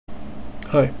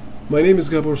Hi, my name is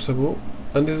Gabor Sabo,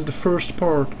 and this is the first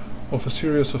part of a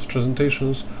series of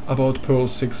presentations about Perl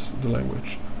 6, the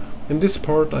language. In this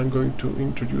part I'm going to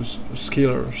introduce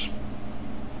scalars.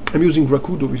 I'm using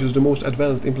Rakudo, which is the most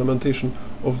advanced implementation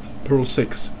of Perl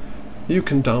 6. You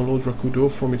can download Rakudo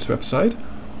from its website,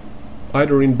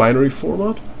 either in binary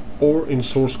format or in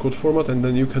source code format, and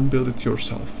then you can build it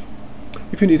yourself.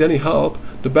 If you need any help,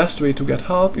 the best way to get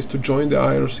help is to join the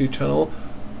IRC channel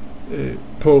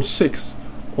Perl 6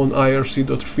 on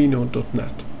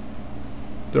irc.freenode.net.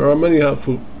 There are many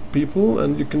helpful people,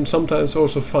 and you can sometimes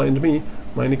also find me.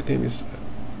 My nickname is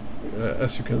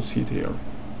as you can see it here.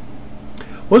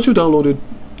 Once you downloaded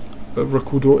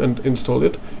Rakudo and install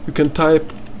it, you can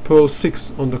type Perl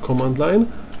 6 on the command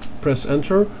line, press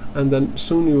enter, and then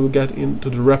soon you will get into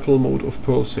the REPL mode of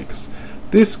Perl 6.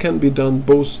 This can be done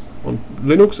both on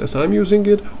Linux, as I'm using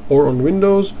it, or on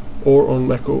Windows, or on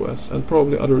Mac OS, and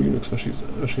probably other Unix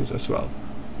machines as well.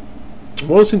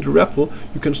 Once in the REPL,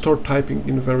 you can start typing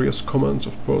in various commands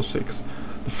of Perl 6.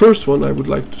 The first one I would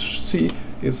like to see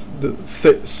is the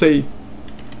say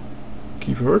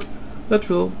keyword. That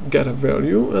will get a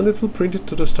value and it will print it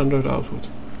to the standard output.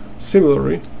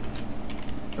 Similarly,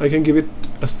 I can give it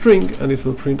a string and it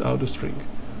will print out a string.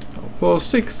 Now, Perl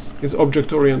 6 is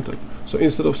object oriented, so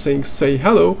instead of saying say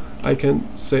hello, I can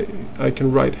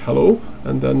write hello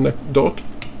and then dot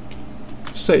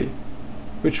say,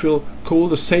 which will call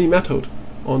the say method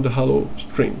on the hello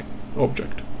string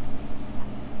object.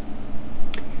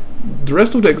 The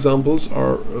rest of the examples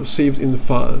are saved in the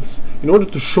files. In order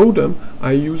to show them,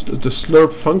 I used the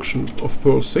slurp function of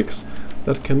Perl 6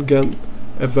 that can get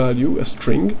a value, a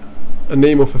string, a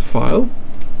name of a file.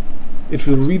 It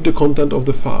will read the content of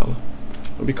the file.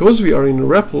 Because we are in a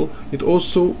REPL, it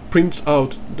also prints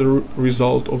out the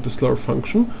result of the slurp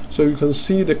function, so you can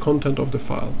see the content of the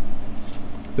file.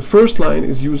 The first line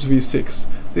is use v6.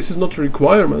 This is not a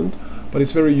requirement, but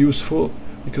it's very useful,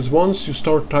 because once you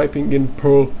start typing in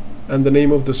Perl and the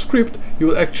name of the script, you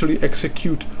will actually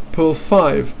execute Perl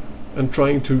 5 and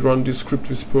trying to run this script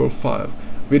with Perl 5.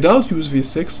 Without use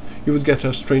v6, you would get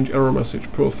a strange error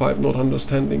message, Perl 5 not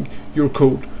understanding your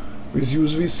code. With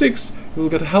use v6, you will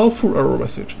get a helpful error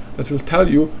message that will tell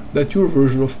you that your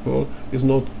version of Perl is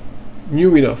not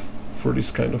new enough for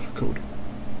this kind of code.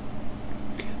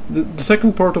 The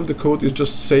second part of the code is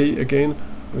just say again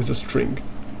with a string.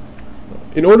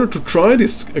 In order to try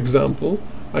this example,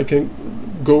 I can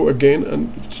go again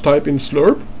and type in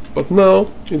slurp, but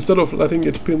now instead of letting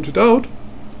it print it out,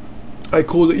 I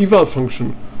call the eval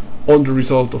function on the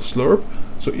result of slurp.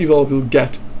 So eval will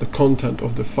get the content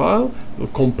of the file, will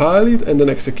compile it and then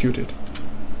execute it.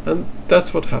 And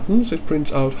that's what happens. It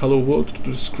prints out hello world to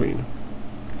the screen.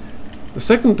 The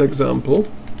second example,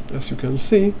 as you can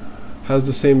see, has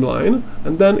the same line,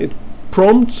 and then it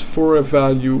prompts for a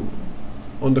value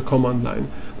on the command line.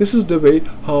 This is the way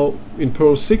how in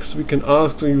Perl 6 we can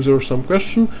ask the user some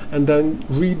question and then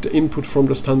read the input from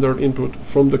the standard input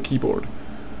from the keyboard.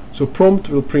 So prompt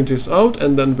will print this out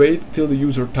and then wait till the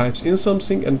user types in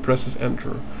something and presses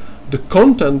enter. The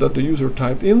content that the user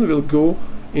typed in will go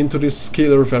into this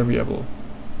scalar variable.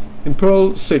 In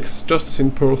Perl 6, just as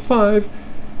in Perl 5,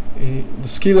 the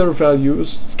scalar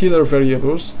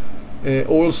variables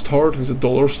all start with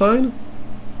a $sign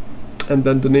and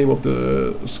then the name of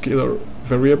the scalar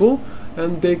variable,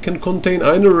 and they can contain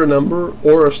either a number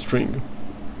or a string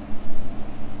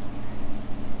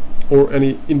or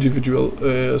any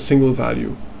individual single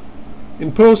value.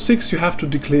 In Perl 6 you have to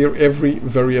declare every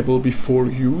variable before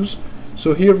use,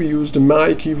 so here we use the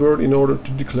my keyword in order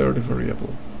to declare the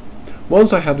variable.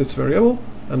 Once I have this variable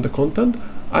and the content,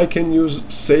 I can use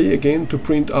say again to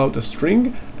print out a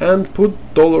string and put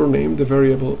 $name, the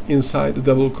variable, inside the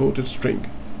double-quoted string.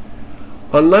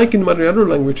 Unlike in many other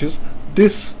languages,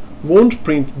 this won't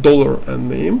print $ and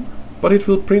name, but it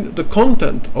will print the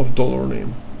content of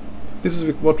 $name. This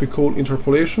is what we call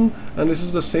interpolation, and this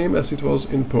is the same as it was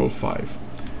in Perl 5.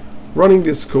 Running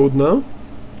this code now,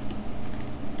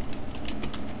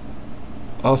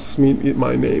 asks me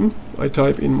my name, I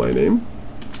type in my name,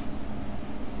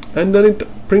 and then it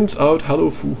prints out hello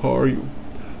foo, how are you?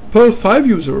 Perl 5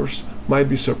 users might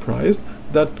be surprised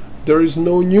that there is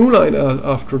no new line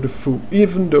after the foo,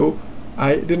 even though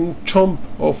I didn't chomp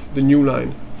off the new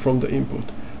line from the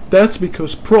input. That's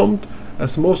because prompt,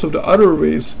 as most of the other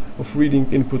ways of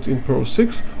reading input in Perl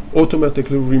 6,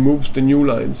 automatically removes the new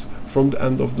lines from the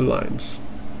end of the lines.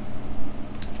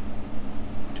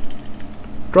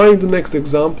 Trying the next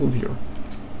example here.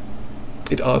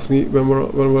 It asks me when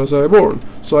was I born,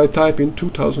 so I type in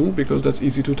 2000 because that's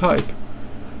easy to type,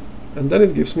 and then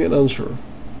it gives me an answer.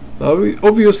 Now we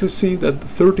obviously see that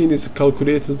 13 is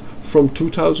calculated from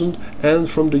 2000 and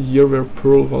from the year where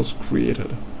Perl was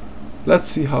created. Let's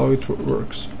see how it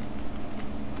works.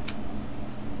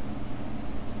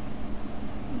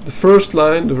 The first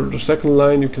line, or the second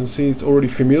line, you can see it's already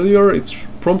familiar. It's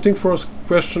prompting for a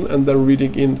question and then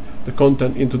reading in the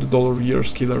content into the $year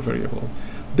scalar variable.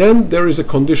 Then there is a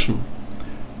condition.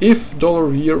 If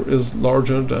 $year is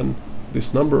larger than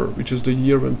this number, which is the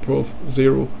year when Perl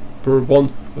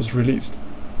 1 was released.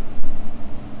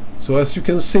 So as you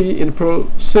can see in Perl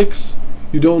 6,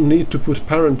 you don't need to put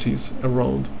parentheses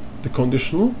around the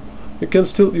conditional.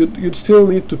 You'd still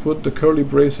need to put the curly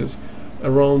braces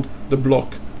around the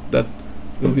block that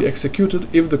will be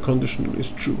executed if the conditional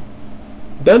is true.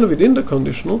 Then within the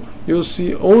conditional, you'll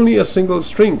see only a single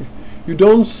string. You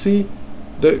don't see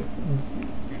the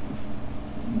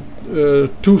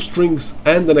two strings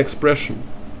and an expression.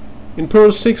 In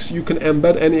Perl 6, you can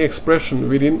embed any expression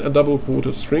within a double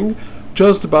quoted string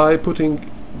just by putting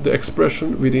the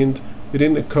expression within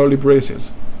the curly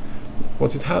braces.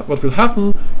 What will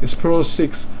happen is Perl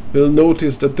 6 will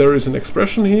notice that there is an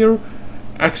expression here,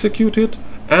 execute it,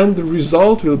 and the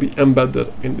result will be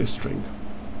embedded in this string.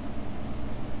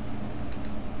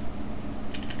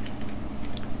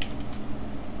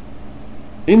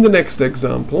 In the next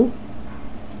example,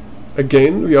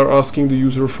 again we are asking the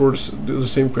user for the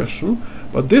same question,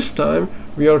 but this time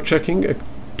we are checking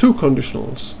two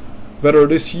conditionals, whether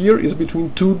this year is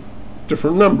between two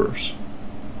different numbers.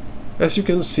 As you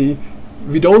can see,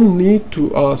 we don't need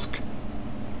to ask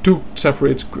two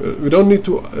separate, we don't need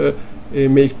to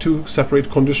make two separate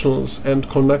conditionals and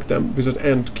connect them with an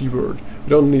AND keyword. We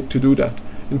don't need to do that.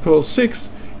 In Perl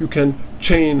 6, you can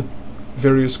chain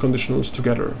various conditionals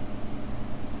together.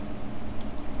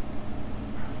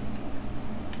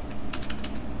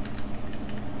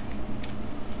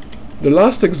 In the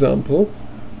last example,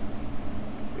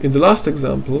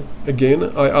 again,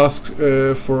 I ask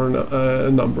for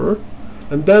a number,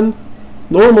 and then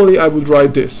normally I would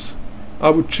write this. I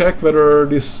would check whether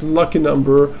this lucky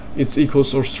number is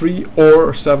equals or 3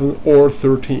 or 7 or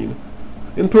 13.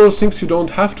 In Perl 6 you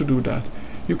don't have to do that.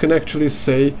 You can actually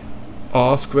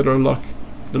ask whether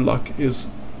the luck is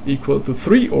equal to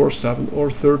 3 or 7 or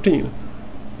 13.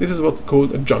 This is what's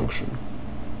called a junction.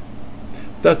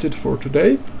 That's it for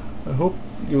today. I hope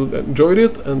you enjoyed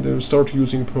it and you'll start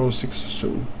using Perl 6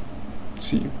 soon.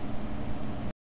 See you.